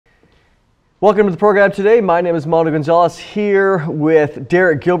Welcome to the program today. My name is Mondo Gonzalez here with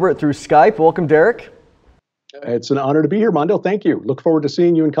Derek Gilbert through Skype. Welcome, Derek. It's an honor to be here, Mondo. Thank you. Look forward to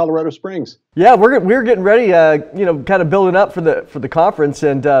seeing you in Colorado Springs. Yeah, we're getting ready, kind of building up for the conference,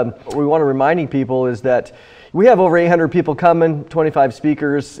 and what we want to reminding people is that we have over 800 people coming, 25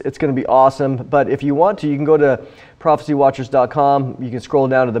 speakers. It's going to be awesome. But if you want to, you can go to prophecywatchers.com. You can scroll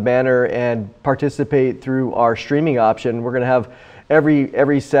down to the banner and participate through our streaming option. We're going to have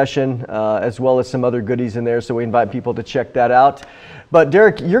every session as well as some other goodies in there, so we invite people to check that out. But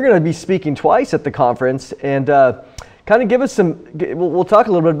Derek, you're going to be speaking twice at the conference, and kind of give us we'll talk a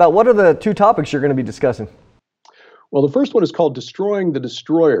little bit about what are the two topics you're going to be discussing. Well, the first one is called Destroying the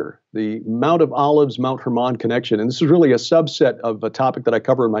Destroyer, the Mount of Olives, Mount Hermon connection. And this is really a subset of a topic that I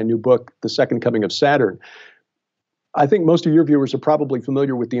cover in my new book, The Second Coming of Saturn. I think most of your viewers are probably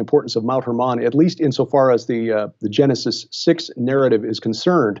familiar with the importance of Mount Hermon, at least insofar as the Genesis 6 narrative is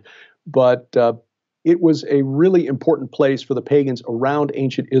concerned. But it was a really important place for the pagans around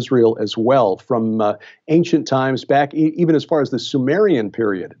ancient Israel as well. From ancient times back, even as far as the Sumerian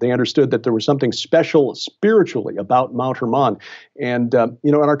period, they understood that there was something special spiritually about Mount Hermon. And,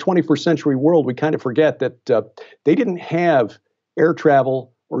 in our 21st century world, we kind of forget that they didn't have air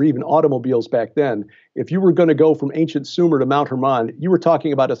travel or even automobiles back then. If you were going to go from ancient Sumer to Mount Hermon, you were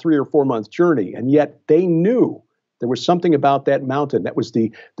talking about a 3 or 4 month journey. And yet they knew there was something about that mountain. That was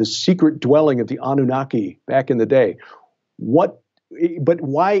the secret dwelling of the Anunnaki back in the day. But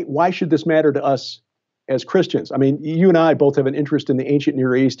why should this matter to us as Christians? I mean, you and I both have an interest in the ancient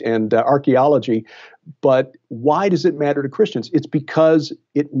Near East and archaeology, but why does it matter to Christians? It's because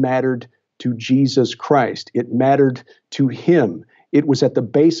it mattered to Jesus Christ. It mattered to him. It was at the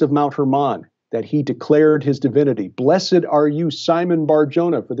base of Mount Hermon that he declared his divinity. Blessed are you, Simon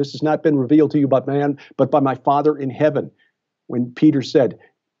Bar-Jonah, for this has not been revealed to you by man, but by my Father in heaven. When Peter said,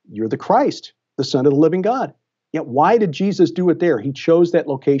 you're the Christ, the Son of the living God. Yet why did Jesus do it there? He chose that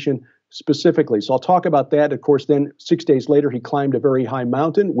location specifically. So I'll talk about that. Of course, then 6 days later, he climbed a very high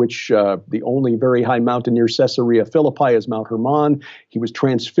mountain, which the only very high mountain near Caesarea Philippi is Mount Hermon. He was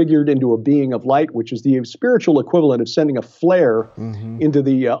transfigured into a being of light, which is the spiritual equivalent of sending a flare into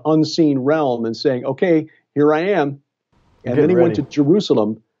the unseen realm and saying, okay, here I am. And then he went to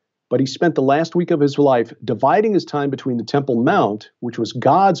Jerusalem, but he spent the last week of his life dividing his time between the Temple Mount, which was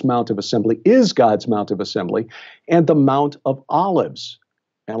God's Mount of Assembly, is God's Mount of Assembly, and the Mount of Olives.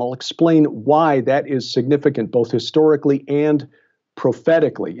 And I'll explain why that is significant, both historically and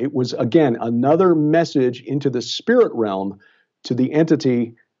prophetically. It was, again, another message into the spirit realm to the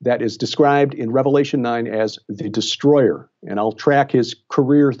entity that is described in Revelation 9 as the destroyer. And I'll track his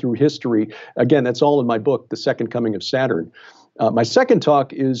career through history. Again, that's all in my book, The Second Coming of Saturn. My second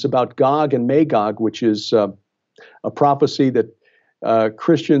talk is about Gog and Magog, which is a prophecy that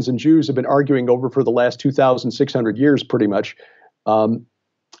Christians and Jews have been arguing over for the last 2,600 years, pretty much.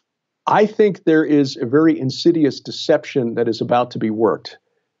 I think there is a very insidious deception that is about to be worked.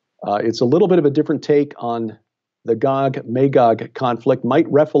 It's a little bit of a different take on the Gog-Magog conflict,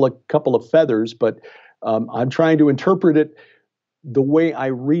 might ruffle a couple of feathers, but I'm trying to interpret it the way I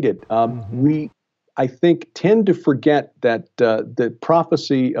read it. We, I think, tend to forget that the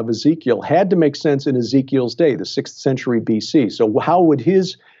prophecy of Ezekiel had to make sense in Ezekiel's day, the 6th century BC. So how would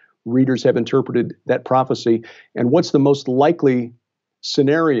his readers have interpreted that prophecy? And what's the most likely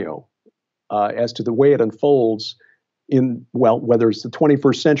scenario as to the way it unfolds whether it's the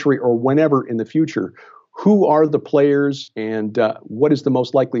 21st century or whenever in the future? Who are the players and what is the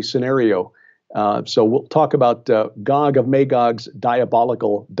most likely scenario? So we'll talk about Gog of Magog's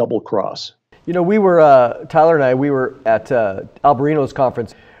diabolical double cross. We were, Tyler and I, we were at Alberino's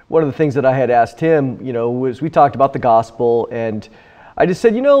conference. One of the things that I had asked him, was we talked about the gospel, and I just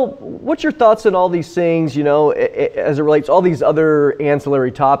said, what's your thoughts on all these things, as it relates to all these other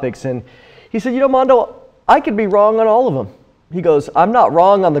ancillary topics? And he said, Mondo, I could be wrong on all of them. He goes, I'm not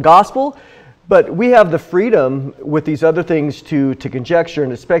wrong on the gospel, but we have the freedom with these other things to conjecture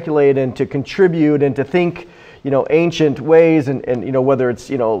and to speculate and to contribute and to think, ancient ways and whether it's,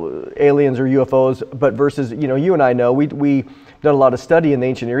 aliens or UFOs, but versus, you and I know, we done a lot of study in the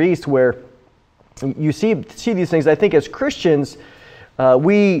ancient Near East where you see these things. I think as Christians,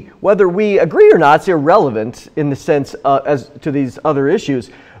 whether we agree or not, it's irrelevant in the sense as to these other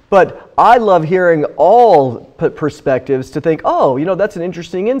issues. But I love hearing all perspectives to think, that's an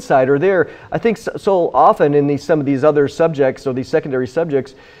interesting insight. Or there, I think so often in some of these other subjects or these secondary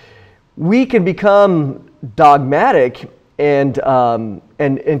subjects, we can become dogmatic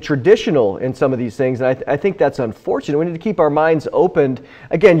and traditional in some of these things. And I think that's unfortunate. We need to keep our minds opened.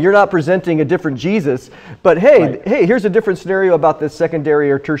 Again, you're not presenting a different Jesus, but hey, here's a different scenario about this secondary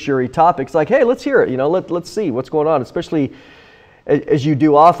or tertiary topic. It's like, hey, let's hear it. Let's see what's going on, especially as you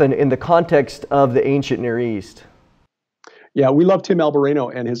do often in the context of the ancient Near East. Yeah, we love Tim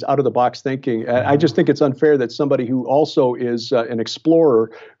Albarino and his out-of-the-box thinking. I just think it's unfair that somebody who also is an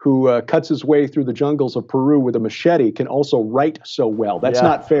explorer who cuts his way through the jungles of Peru with a machete can also write so well. That's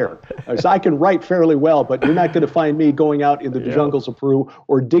not fair. So I can write fairly well, but you're not going to find me going out into the jungles of Peru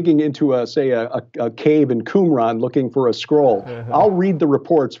or digging into, a cave in Qumran looking for a scroll. I'll read the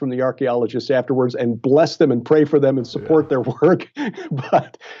reports from the archaeologists afterwards and bless them and pray for them and support their work.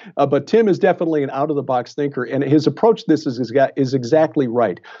 But Tim is definitely an out-of-the-box thinker, and his approach to this is exactly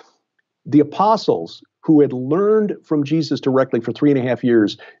right. The apostles who had learned from Jesus directly for 3.5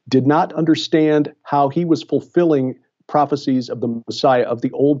 years did not understand how he was fulfilling prophecies of the Messiah of the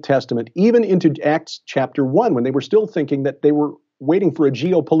Old Testament, even into Acts chapter 1, when they were still thinking that they were waiting for a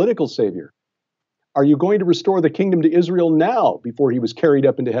geopolitical savior. Are you going to restore the kingdom to Israel now before he was carried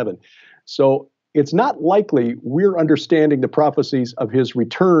up into heaven? So it's not likely we're understanding the prophecies of his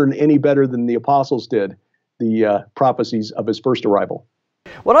return any better than the apostles did the prophecies of his first arrival.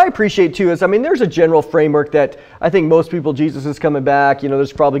 What I appreciate too is, there's a general framework that I think most people, Jesus is coming back,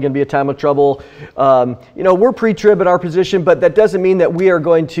 there's probably going to be a time of trouble. We're pre-trib in our position, but that doesn't mean that we are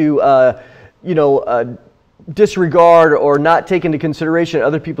going to, disregard or not take into consideration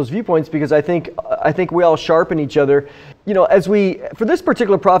other people's viewpoints, because I think we all sharpen each other. For this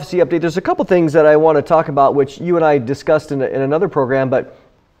particular prophecy update, there's a couple things that I want to talk about, which you and I discussed in another program. But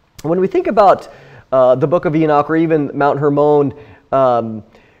when we think about the book of Enoch or even Mount Hermon,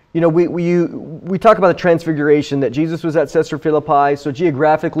 we talk about the transfiguration, that Jesus was at Caesarea Philippi, so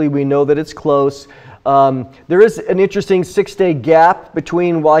geographically we know that it's close. There is an interesting 6-day gap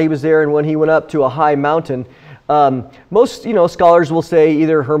between while he was there and when he went up to a high mountain. Most scholars will say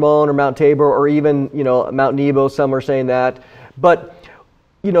either Hermon or Mount Tabor or even Mount Nebo. Some are saying that, but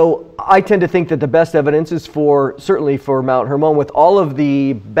I tend to think that the best evidence is certainly for Mount Hermon, with all of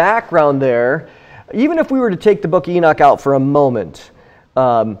the background there. Even if we were to take the book of Enoch out for a moment,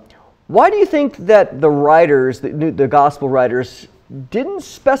 why do you think that the writers, the gospel writers, didn't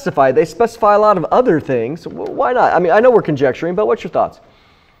specify? They specify a lot of other things. Why not? I know we're conjecturing, but what's your thoughts?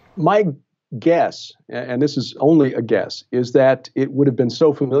 My guess, and this is only a guess, is that it would have been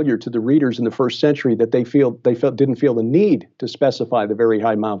so familiar to the readers in the first century that they didn't feel the need to specify the very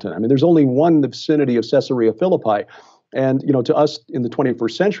high mountain. There's only one in the vicinity of Caesarea Philippi. And, to us in the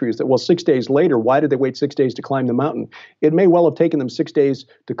 21st century is that, 6 days later, why did they wait 6 days to climb the mountain? It may well have taken them 6 days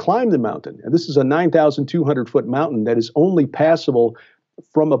to climb the mountain. And this is a 9,200-foot mountain that is only passable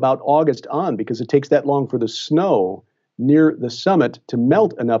from about August on, because it takes that long for the snow near the summit to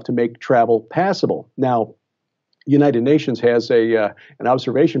melt enough to make travel passable. Now, United Nations has an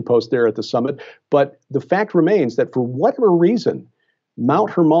observation post there at the summit, but the fact remains that for whatever reason, Mount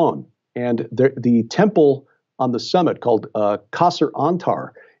Hermon and the temple on the summit called Qasr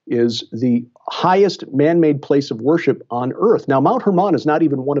Antar is the highest man-made place of worship on earth. Now, Mount Hermon is not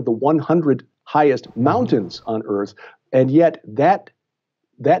even one of the 100 highest mountains on earth, and yet that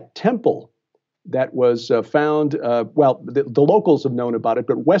temple that was found, the locals have known about it,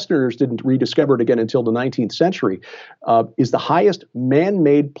 but Westerners didn't rediscover it again until the 19th century, is the highest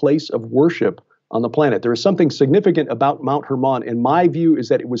man-made place of worship on the planet. There is something significant about Mount Hermon, and my view is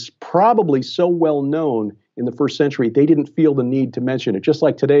that it was probably so well known in the first century, they didn't feel the need to mention it. Just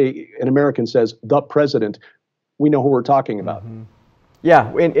like today, an American says, the president, we know who we're talking about. Mm-hmm.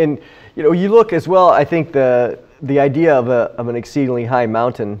 Yeah, and you look as well, I think the idea of an exceedingly high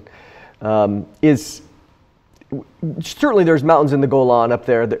mountain is, certainly there's mountains in the Golan up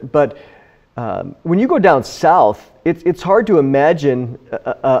there, but when you go down south, it's hard to imagine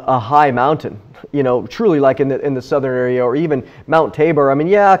a high mountain, truly like in the southern area, or even Mount Tabor.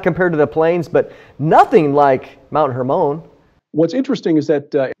 Compared to the plains, but nothing like Mount Hermon. What's interesting is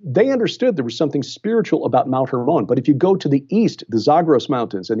that they understood there was something spiritual about Mount Hermon. But if you go to the east, the Zagros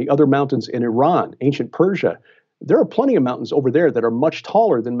Mountains and the other mountains in Iran, ancient Persia, there are plenty of mountains over there that are much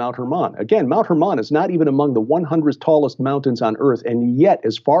taller than Mount Hermon. Again, Mount Hermon is not even among the 100 tallest mountains on earth, and yet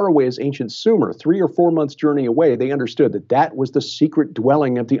as far away as ancient Sumer, 3 or 4 months' journey away, they understood that was the secret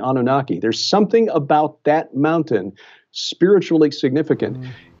dwelling of the Anunnaki. There's something about that mountain spiritually significant. Mm.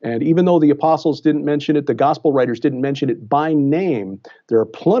 And even though the apostles didn't mention it, the gospel writers didn't mention it by name, there are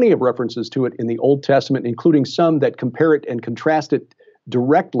plenty of references to it in the Old Testament, including some that compare it and contrast it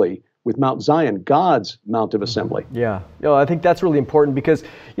directly with Mount Zion, God's Mount of Assembly. Yeah, I think that's really important because,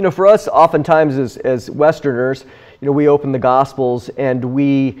 for us, oftentimes as Westerners, we open the Gospels and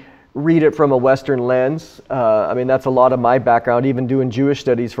we read it from a Western lens. I mean, that's a lot of my background, even doing Jewish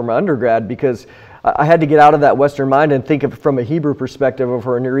studies from undergrad, because I had to get out of that Western mind and think of it from a Hebrew perspective or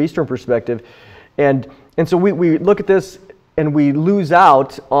from a Near Eastern perspective. And so we look at this and we lose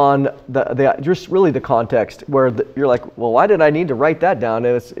out on the just really the context where you're like, well, why did I need to write that down?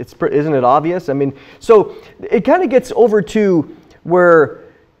 And isn't it obvious? I mean, so it kind of gets over to where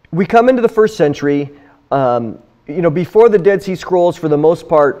we come into the first century. Before the Dead Sea Scrolls, for the most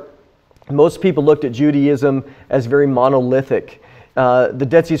part, most people looked at Judaism as very monolithic. The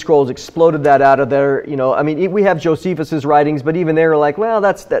Dead Sea Scrolls exploded that out of there. I mean, we have Josephus's writings, but even they were like, well,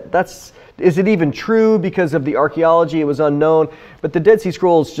 that's is it even true? Because of the archaeology, it was unknown. But the Dead Sea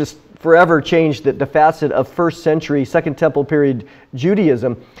Scrolls just forever changed the facet of first century, Second Temple period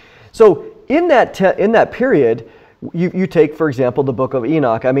Judaism. So in that period, you take, for example, the Book of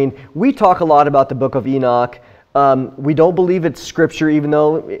Enoch. I mean, we talk a lot about the Book of Enoch. We don't believe it's scripture, even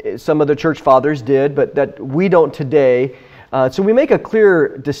though some of the church fathers did, but that we don't today. So we make a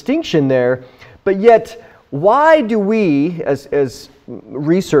clear distinction there. But yet, why do we, as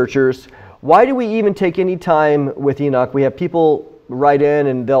researchers, why do we even take any time with Enoch? We have people write in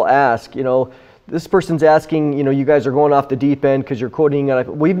and they'll ask, this person's asking, you guys are going off the deep end because you're quoting Enoch.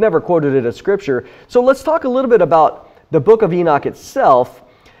 We've never quoted it as scripture. So let's talk a little bit about the Book of Enoch itself,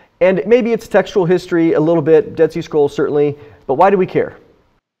 and maybe its textual history a little bit, Dead Sea Scrolls certainly, but why do we care?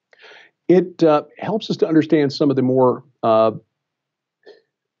 It helps us to understand some of the more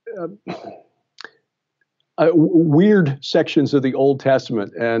weird sections of the Old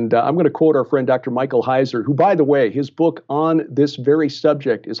Testament. And I'm going to quote our friend Dr. Michael Heiser, who, by the way, his book on this very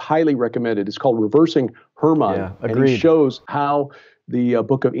subject is highly recommended. It's called Reversing Hermon. Yeah, and he shows how the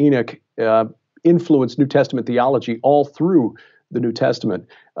Book of Enoch influenced New Testament theology all through the New Testament.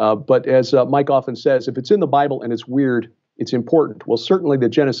 But as Mike often says, if it's in the Bible and it's weird, it's important. Well, certainly the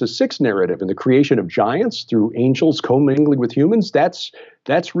Genesis 6 narrative and the creation of giants through angels commingling with humans, that's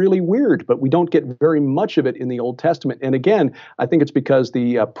really weird, but we don't get very much of it in the Old Testament. And again, I think it's because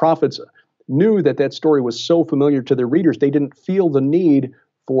the prophets knew that story was so familiar to their readers, they didn't feel the need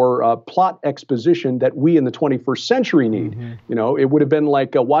for plot exposition that we in the 21st century need. Mm-hmm. It would have been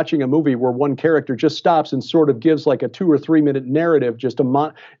like watching a movie where one character just stops and sort of gives like a 2 or 3 minute narrative, just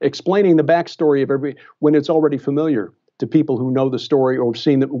explaining the backstory of when it's already familiar to people who know the story or have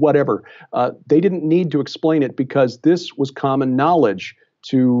seen it, whatever. They didn't need to explain it because this was common knowledge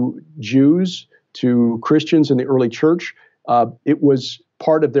to Jews, to Christians in the early church. It was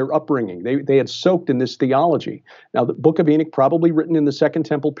part of their upbringing. They had soaked in this theology. Now, the Book of Enoch, probably written in the Second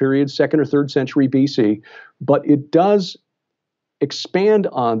Temple period, 2nd or 3rd century BC, but it does expand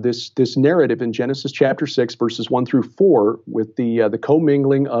on this narrative in Genesis chapter 6, verses 1 through 4, with the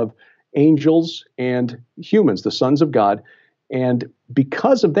commingling of angels and humans, the sons of God. And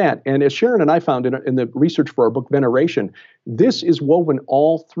because of that, and as Sharon and I found in the research for our book Veneration, this is woven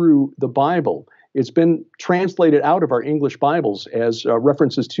all through the Bible. It's been translated out of our English Bibles as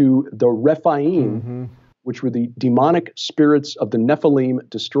references to the Rephaim, mm-hmm. which were the demonic spirits of the Nephilim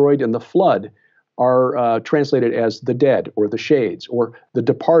destroyed in the flood, are translated as the dead or the shades or the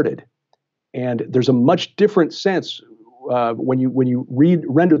departed. And there's a much different sense when you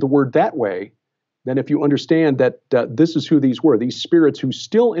render the word that way than if you understand that this is who these were, these spirits who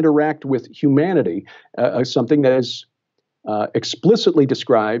still interact with humanity, something that is explicitly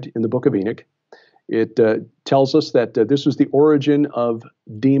described in the Book of Enoch. It tells us that this was the origin of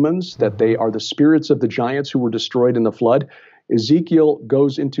demons, that they are the spirits of the giants who were destroyed in the flood. Ezekiel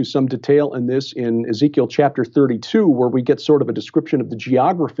goes into some detail in this in Ezekiel chapter 32, where we get sort of a description of the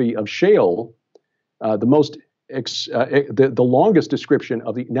geography of Sheol, the longest description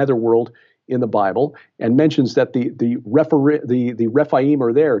of the netherworld in the Bible, and mentions that the Rephaim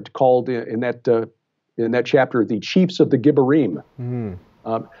are there, called in that chapter the chiefs of the Gibberim. Mm.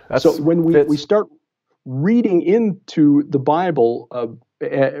 So when we start reading into the Bible,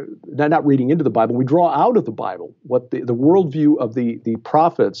 not reading into the Bible, we draw out of the Bible what the worldview of the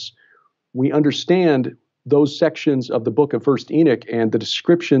prophets. We understand those sections of the book of First Enoch and the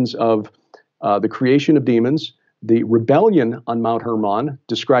descriptions of the creation of demons, the rebellion on Mount Hermon,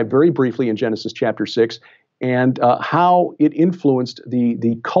 described very briefly in Genesis chapter 6, and how it influenced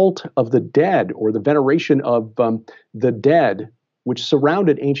the cult of the dead, or the veneration of the dead, which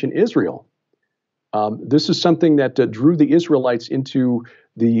surrounded ancient Israel. This is something that drew the Israelites into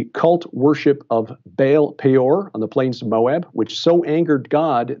the cult worship of Baal Peor on the plains of Moab, which so angered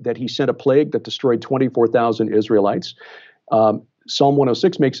God that he sent a plague that destroyed 24,000 Israelites. Psalm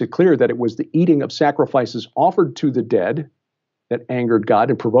 106 makes it clear that it was the eating of sacrifices offered to the dead that angered God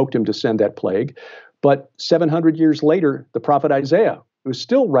and provoked him to send that plague. But 700 years later, the prophet Isaiah was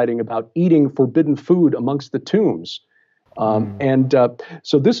still writing about eating forbidden food amongst the tombs.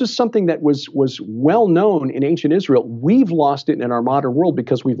 So this is something that was well known in ancient Israel. We've lost it in our modern world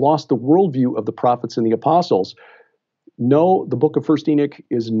because we've lost the worldview of the prophets and the apostles. No, the book of First Enoch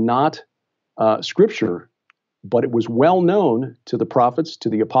is not scripture, but it was well known to the prophets, to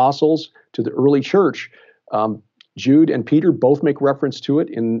the apostles, to the early church. Jude and Peter both make reference to it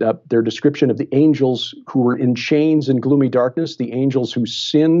in their description of the angels who were in chains and gloomy darkness, the angels who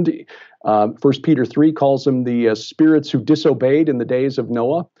sinned. 1 Peter 3 calls them the spirits who disobeyed in the days of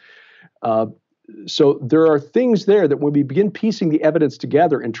Noah. So there are things there that when we begin piecing the evidence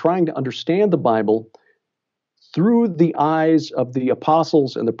together and trying to understand the Bible through the eyes of the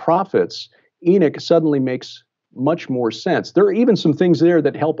apostles and the prophets, Enoch suddenly makes much more sense. There are even some things there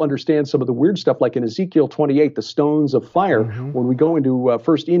that help understand some of the weird stuff, like in Ezekiel 28, the stones of fire. When we go into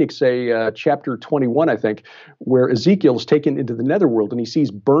First Enoch, say chapter 21, I think, where Ezekiel is taken into the netherworld and he sees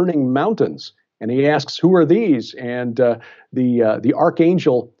burning mountains, and he asks, "Who are these?" And the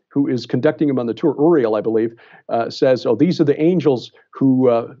archangel who is conducting him on the tour, Uriel, I believe, says, "Oh, these are the angels who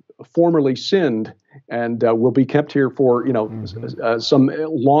formerly sinned and will be kept here for some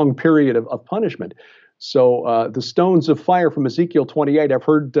long period of punishment." So the stones of fire from Ezekiel 28, I've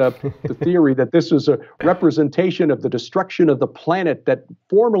heard the theory that this is a representation of the destruction of the planet that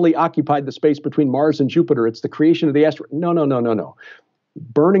formerly occupied the space between Mars and Jupiter. It's the creation of the asteroid. No.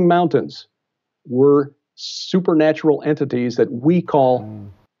 Burning mountains were supernatural entities that we call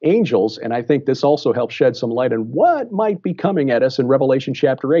angels, and I think this also helps shed some light on what might be coming at us in Revelation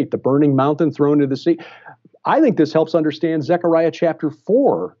chapter 8, the burning mountain thrown into the sea. I think this helps understand Zechariah chapter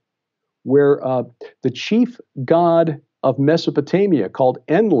 4, where the chief god of Mesopotamia, called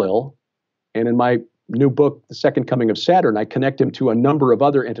Enlil, and in my new book, The Second Coming of Saturn, I connect him to a number of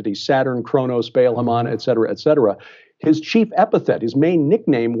other entities, Saturn, Kronos, Baal, Haman, etc., etc. His chief epithet, his main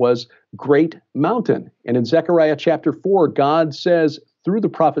nickname was Great Mountain. And in Zechariah chapter 4, God says through the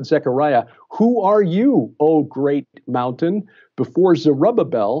prophet Zechariah, "Who are you, O great mountain? Before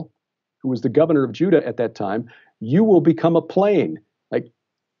Zerubbabel, who was the governor of Judah at that time, you will become a plain."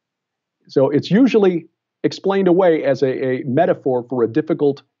 So it's usually explained away as a metaphor for a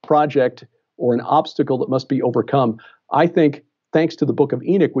difficult project or an obstacle that must be overcome. I think, thanks to the book of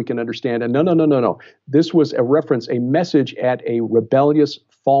Enoch, we can understand, and no. This was a reference, a message at a rebellious,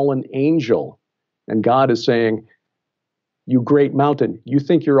 fallen angel. And God is saying, "You great mountain, you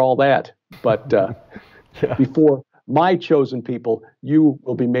think you're all that, but before my chosen people, you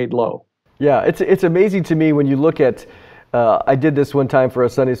will be made low." Yeah, it's amazing to me when you look at, I did this one time for a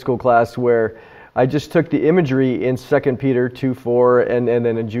Sunday school class where I just took the imagery in 2 Peter 2:4 and then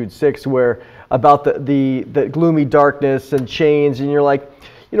in Jude 6 where about the gloomy darkness and chains, and you're like,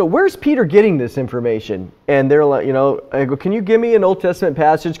 where's Peter getting this information? And they're like, I go, "Can you give me an Old Testament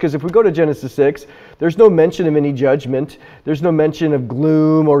passage? Because if we go to Genesis 6, there's no mention of any judgment. There's no mention of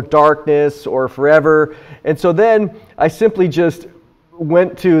gloom or darkness or forever." And so then I simply just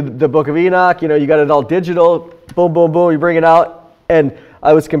went to the book of Enoch. You got it all digital. Boom, boom, boom. You bring it out. And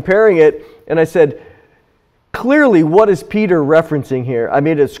I was comparing it, and I said, clearly, what is Peter referencing here? I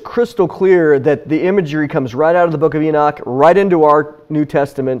mean, it's crystal clear that the imagery comes right out of the book of Enoch, right into our New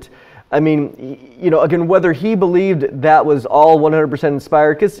Testament. I mean, again, whether he believed that was all 100%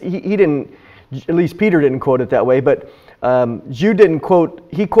 inspired, because he didn't, at least Peter didn't quote it that way, but Jude didn't quote,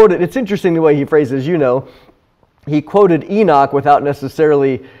 he quoted, it's interesting the way he phrases, he quoted Enoch without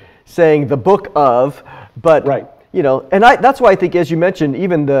necessarily saying the book of, but right. And that's why I think, as you mentioned,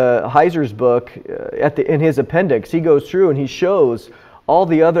 even the Heiser's book, in his appendix, he goes through and he shows all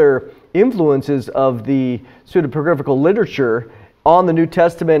the other influences of the pseudepigraphical literature on the New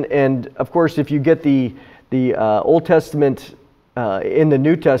Testament. And of course, if you get the Old Testament in the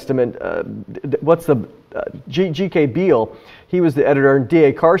New Testament, what's the G.K. Beale? He was the editor, and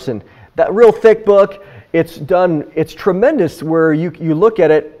D.A. Carson. That real thick book. It's tremendous where you look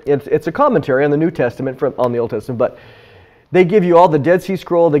at it, it's a commentary on the New Testament on the Old Testament, but they give you all the Dead Sea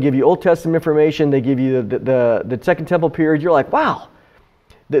Scroll, they give you Old Testament information, they give you the Second Temple period. You're like, wow,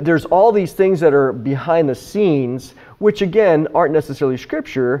 there's all these things that are behind the scenes, which again aren't necessarily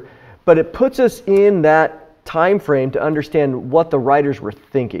scripture, but it puts us in that time frame to understand what the writers were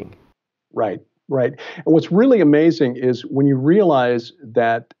thinking. Right. And what's really amazing is when you realize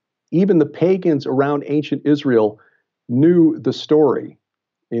that even the pagans around ancient Israel knew the story.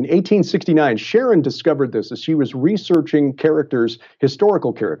 In 1869, Sharon discovered this as she was researching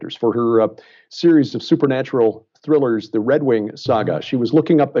historical characters, for her series of supernatural thrillers, the Red Wing saga. She was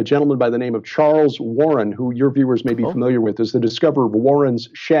looking up a gentleman by the name of Charles Warren, who your viewers may be familiar with as the discoverer of Warren's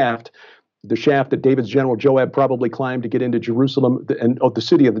Shaft. the shaft that David's general Joab probably climbed to get into Jerusalem and the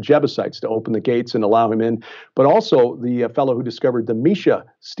city of the Jebusites, to open the gates and allow him in, but also the fellow who discovered the Mesha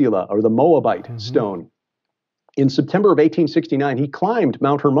stela, or the Moabite stone. In September of 1869, he climbed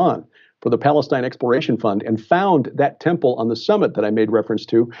Mount Hermon for the Palestine Exploration Fund and found that temple on the summit that I made reference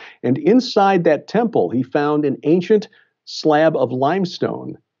to. And inside that temple, he found an ancient slab of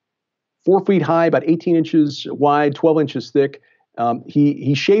limestone, 4 feet high, about 18 inches wide, 12 inches thick.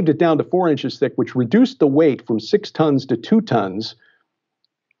 He shaved it down to 4 inches thick, which reduced the weight from 6 tons to 2 tons.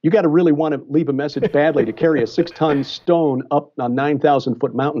 You got to really want to leave a message badly to carry a 6-ton stone up a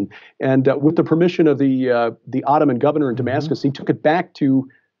 9,000-foot mountain. And with the permission of the Ottoman governor in Damascus, he took it back to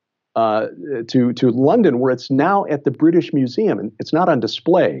London, where it's now at the British Museum, and it's not on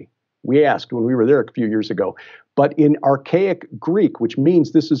display. We asked when we were there a few years ago, but in archaic Greek, which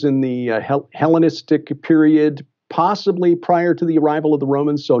means this is in the Hellenistic period, possibly prior to the arrival of the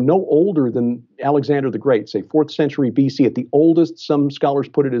Romans, so no older than Alexander the Great, say 4th century BC at the oldest. Some scholars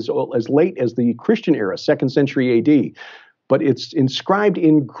put it as late as the Christian era, 2nd century AD. But it's inscribed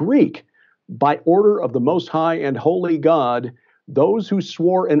in Greek, by order of the Most High and Holy God, those who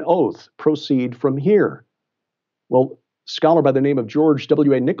swore an oath proceed from here. Well, a scholar by the name of George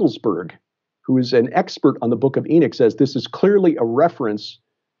W.A. Nicholsburg, who is an expert on the Book of Enoch, says this is clearly a reference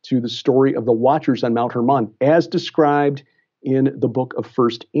to the story of the Watchers on Mount Hermon, as described in the book of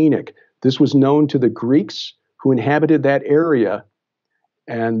 1st Enoch. This was known to the Greeks who inhabited that area.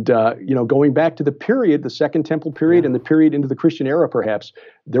 And, going back to the period, the Second Temple period, and the period into the Christian era, perhaps,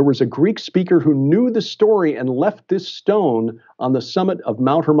 there was a Greek speaker who knew the story and left this stone on the summit of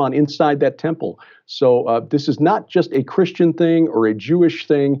Mount Hermon inside that temple. So this is not just a Christian thing or a Jewish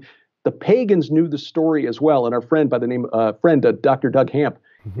thing. The pagans knew the story as well. And our friend by the name Dr. Doug Hamp,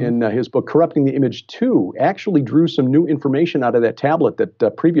 in his book, Corrupting the Image 2, actually drew some new information out of that tablet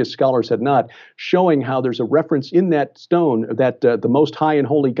that previous scholars had not, showing how there's a reference in that stone that the Most High and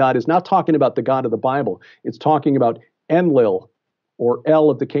Holy God is not talking about the God of the Bible. It's talking about Enlil, or El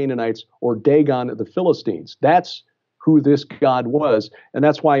of the Canaanites, or Dagon of the Philistines. That's who this God was. And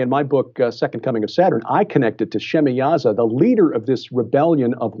that's why in my book, Second Coming of Saturn, I connected to Shemiyaza, the leader of this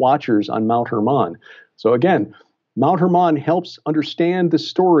rebellion of Watchers on Mount Hermon. So again, Mount Hermon helps understand the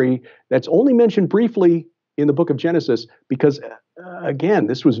story that's only mentioned briefly in the book of Genesis because, again,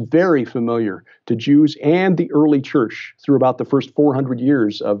 this was very familiar to Jews and the early church through about the first 400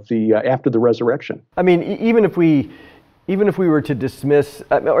 years of the after the resurrection. I mean, even if we were to dismiss,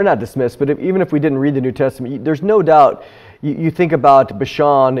 or not dismiss, but even if we didn't read the New Testament, there's no doubt. You think about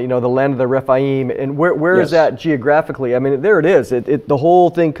Bashan, the land of the Rephaim, and where is that geographically? I mean, there it is. The whole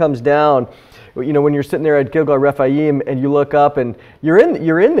thing comes down. When you're sitting there at Gilgal Rephaim and you look up and you're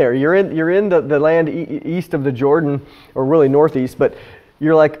in there, you're in the land east of the Jordan, or really northeast, but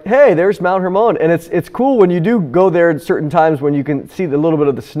you're like, hey, there's Mount Hermon. And it's cool when you do go there at certain times when you can see the little bit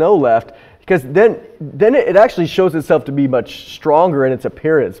of the snow left, because then it actually shows itself to be much stronger in its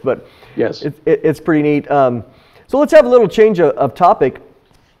appearance. But yes, it's pretty neat. So let's have a little change of topic.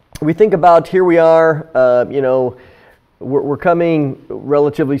 We think about, here we are, we're coming,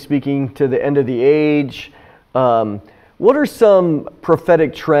 relatively speaking, to the end of the age. What are some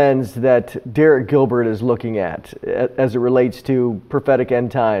prophetic trends that Derek Gilbert is looking at as it relates to prophetic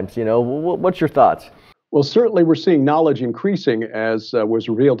end times? What's your thoughts? Well, certainly we're seeing knowledge increasing, as was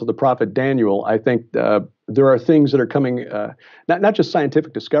revealed to the prophet Daniel. I think there are things that are coming, not just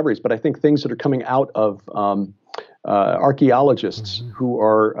scientific discoveries, but I think things that are coming out of archaeologists who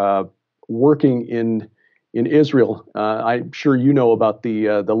are working in Israel. I'm sure you know about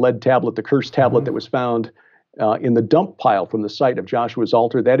the lead tablet, the cursed tablet that was found in the dump pile from the site of Joshua's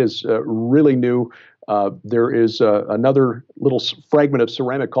altar. That is really new. There is another little fragment of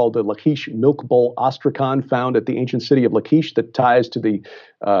ceramic called the Lachish milk bowl ostracon found at the ancient city of Lachish that ties to the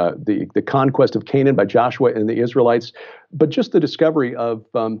conquest of Canaan by Joshua and the Israelites. But just the discovery of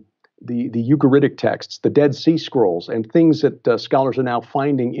the Ugaritic texts, the Dead Sea Scrolls, and things that scholars are now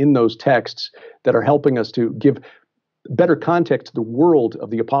finding in those texts that are helping us to give better context to the world of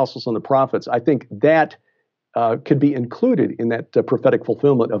the apostles and the prophets. I think that could be included in that prophetic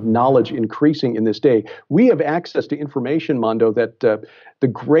fulfillment of knowledge increasing in this day. We have access to information, Mondo, that the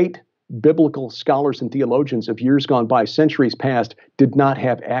great biblical scholars and theologians of years gone by, centuries past, did not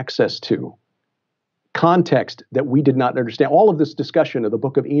have access to. Context that we did not understand. All of this discussion of the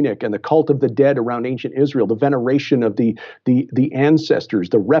book of Enoch and the cult of the dead around ancient Israel, the veneration of the ancestors,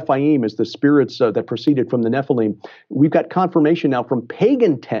 the Rephaim as the spirits that proceeded from the Nephilim. We've got confirmation now from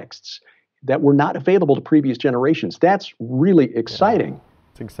pagan texts that were not available to previous generations. That's really exciting. Yeah,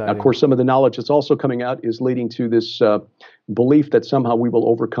 it's exciting. Of course, some of the knowledge that's also coming out is leading to this belief that somehow we will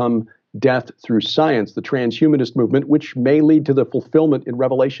overcome death through science, the transhumanist movement, which may lead to the fulfillment in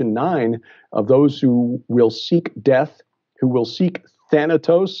Revelation 9 of those who will seek death, who will seek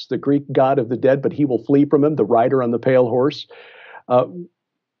Thanatos, the Greek god of the dead, but he will flee from him, the rider on the pale horse.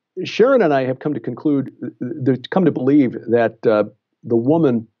 Sharon and I have come to believe that the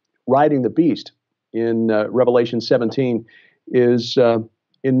woman riding the beast in Revelation 17 is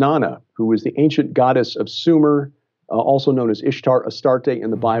Inanna, who is the ancient goddess of Sumer, also known as Ishtar, Astarte in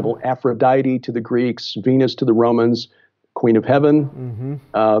the Bible, Aphrodite to the Greeks, Venus to the Romans, Queen of Heaven,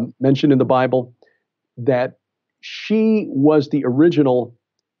 mentioned in the Bible, that she was the original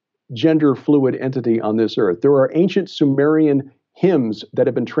gender fluid entity on this earth. There are ancient Sumerian hymns that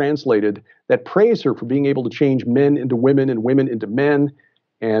have been translated that praise her for being able to change men into women and women into men,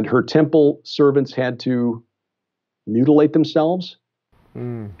 and her temple servants had to mutilate themselves.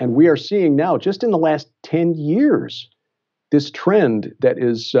 And we are seeing now, just in the last 10 years, this trend that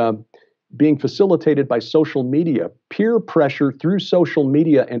is being facilitated by social media, peer pressure through social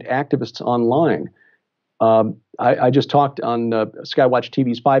media and activists online. I just talked on Skywatch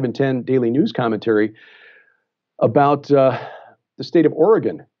TV's 5 and 10 daily news commentary about the state of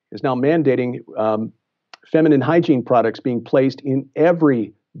Oregon is now mandating feminine hygiene products being placed in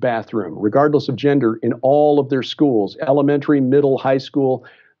every bathroom, regardless of gender, in all of their schools, elementary, middle, high school,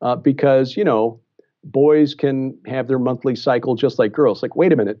 because, boys can have their monthly cycle just like girls. Like,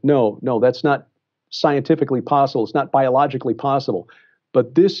 wait a minute, no, that's not scientifically possible. It's not biologically possible.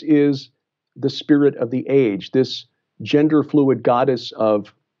 But this is the spirit of the age, this gender fluid goddess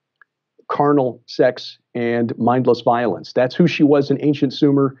of carnal sex and mindless violence. That's who she was in ancient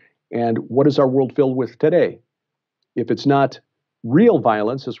Sumer. And what is our world filled with today? If it's not real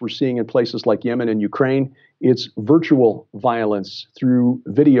violence, as we're seeing in places like Yemen and Ukraine, it's virtual violence through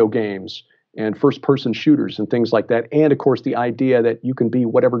video games and first-person shooters and things like that. And, of course, the idea that you can be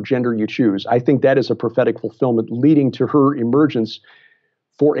whatever gender you choose. I think that is a prophetic fulfillment leading to her emergence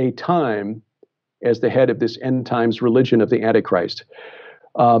for a time as the head of this end times religion of the Antichrist.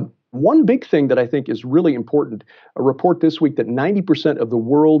 One big thing that I think is really important, a report this week that 90% of the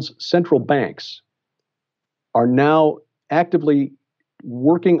world's central banks are now actively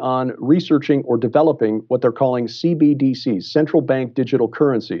working on researching or developing what they're calling CBDCs, central bank digital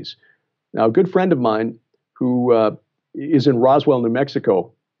currencies. Now, a good friend of mine who is in Roswell, New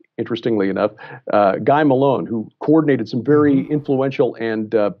Mexico, interestingly enough, Guy Malone, who coordinated some very influential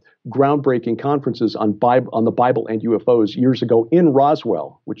and groundbreaking conferences on the Bible and UFOs years ago in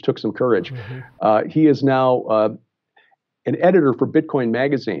Roswell, which took some courage. He is now an editor for Bitcoin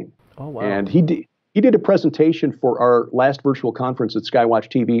Magazine. Oh, wow. And he did a presentation for our last virtual conference at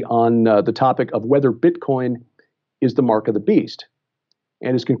Skywatch TV on the topic of whether Bitcoin is the mark of the beast.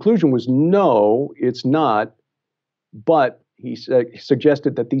 And his conclusion was, no, it's not. But he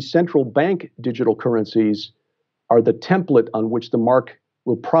suggested that these central bank digital currencies are the template on which the mark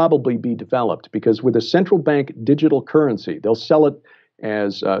will probably be developed. Because with a central bank digital currency, they'll sell it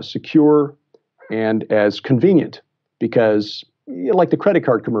as secure and as convenient. Because like the credit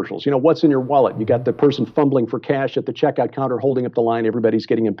card commercials, what's in your wallet? You got the person fumbling for cash at the checkout counter, holding up the line. Everybody's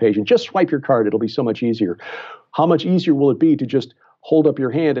getting impatient. Just swipe your card. It'll be so much easier. How much easier will it be to just hold up your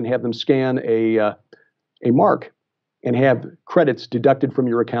hand and have them scan a mark and have credits deducted from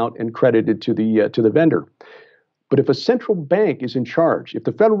your account and credited to the vendor? But if a central bank is in charge, if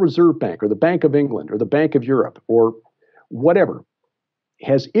the Federal Reserve Bank or the Bank of England or the Bank of Europe or whatever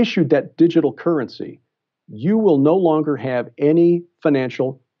has issued that digital currency, you will no longer have any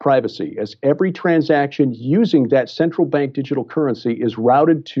financial privacy, as every transaction using that central bank digital currency is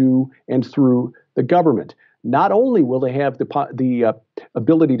routed to and through the government. Not only will they have the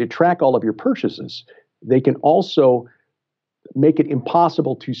ability to track all of your purchases, they can also make it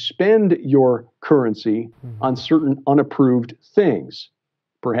impossible to spend your currency on certain unapproved things,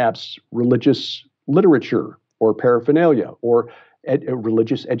 perhaps religious literature or paraphernalia or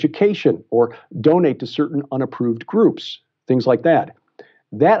religious education, or donate to certain unapproved groups, things like that.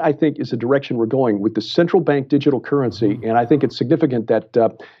 That, I think, is the direction we're going with the central bank digital currency. And I think it's significant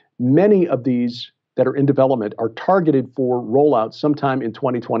that many of these that are in development are targeted for rollout sometime in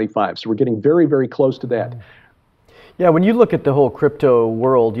 2025. So we're getting very, very close to that. Yeah, when you look at the whole crypto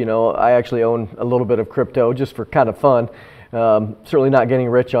world, I actually own a little bit of crypto just for kind of fun. Certainly not getting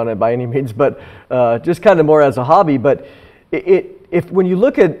rich on it by any means, but just kind of more as a hobby. But when you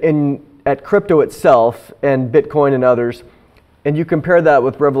look at crypto itself and Bitcoin and others, and you compare that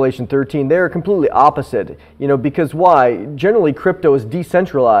with Revelation 13, they're completely opposite. Because why? Generally, crypto is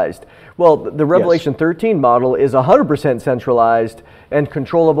decentralized. Well, the Revelation 13 model is 100% centralized and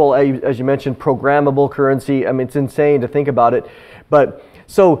controllable, as you mentioned, programmable currency. I mean, it's insane to think about it. But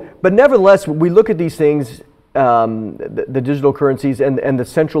So, but nevertheless, we look at these things, the digital currencies and the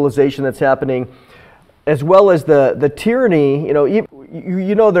centralization that's happening, as well as the tyranny.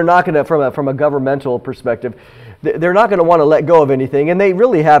 They're not going to, from a governmental perspective, they're not going to want to let go of anything, and they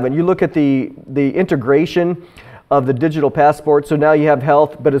really haven't. You look at the integration of the digital passport, so now you have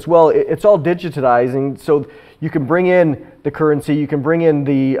health, but as well, it's all digitizing, so you can bring in the currency, you can bring in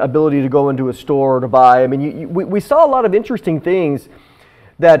the ability to go into a store to buy. I mean, we saw a lot of interesting things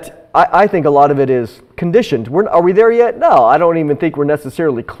that I think a lot of it is conditioned. Are we there yet? No, I don't even think we're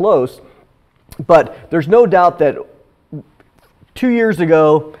necessarily close, but there's no doubt that 2 years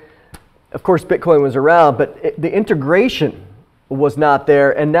ago, of course, Bitcoin was around, but the integration was not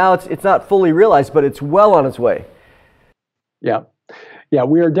there, and now it's not fully realized, but it's well on its way. Yeah,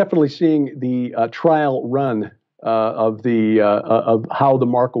 we are definitely seeing the trial run of how the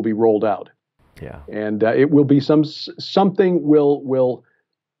mark will be rolled out. Yeah, and it will be something will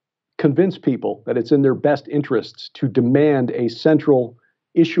convince people that it's in their best interests to demand a central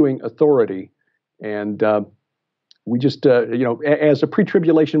issuing authority. And we just, as a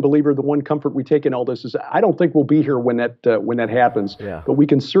pre-tribulation believer, the one comfort we take in all this is I don't think we'll be here when that happens. Yeah. But we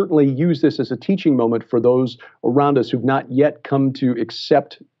can certainly use this as a teaching moment for those around us who've not yet come to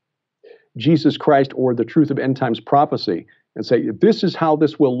accept Jesus Christ or the truth of end times prophecy, and say, this is how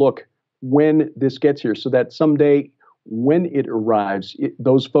this will look when this gets here, so that someday when it arrives,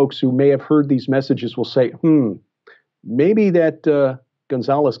 those folks who may have heard these messages will say, maybe that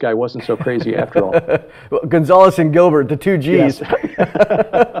Gonzalez guy wasn't so crazy after all. Well, Gonzalez and Gilbert, the two G's.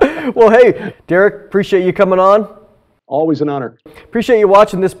 Yes. Well, hey, Derek, appreciate you coming on. Always an honor. Appreciate you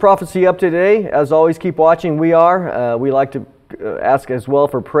watching this Prophecy Up today. As always, keep watching. We like to ask as well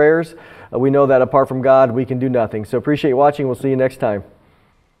for prayers. We know that apart from God, we can do nothing. So appreciate you watching. We'll see you next time.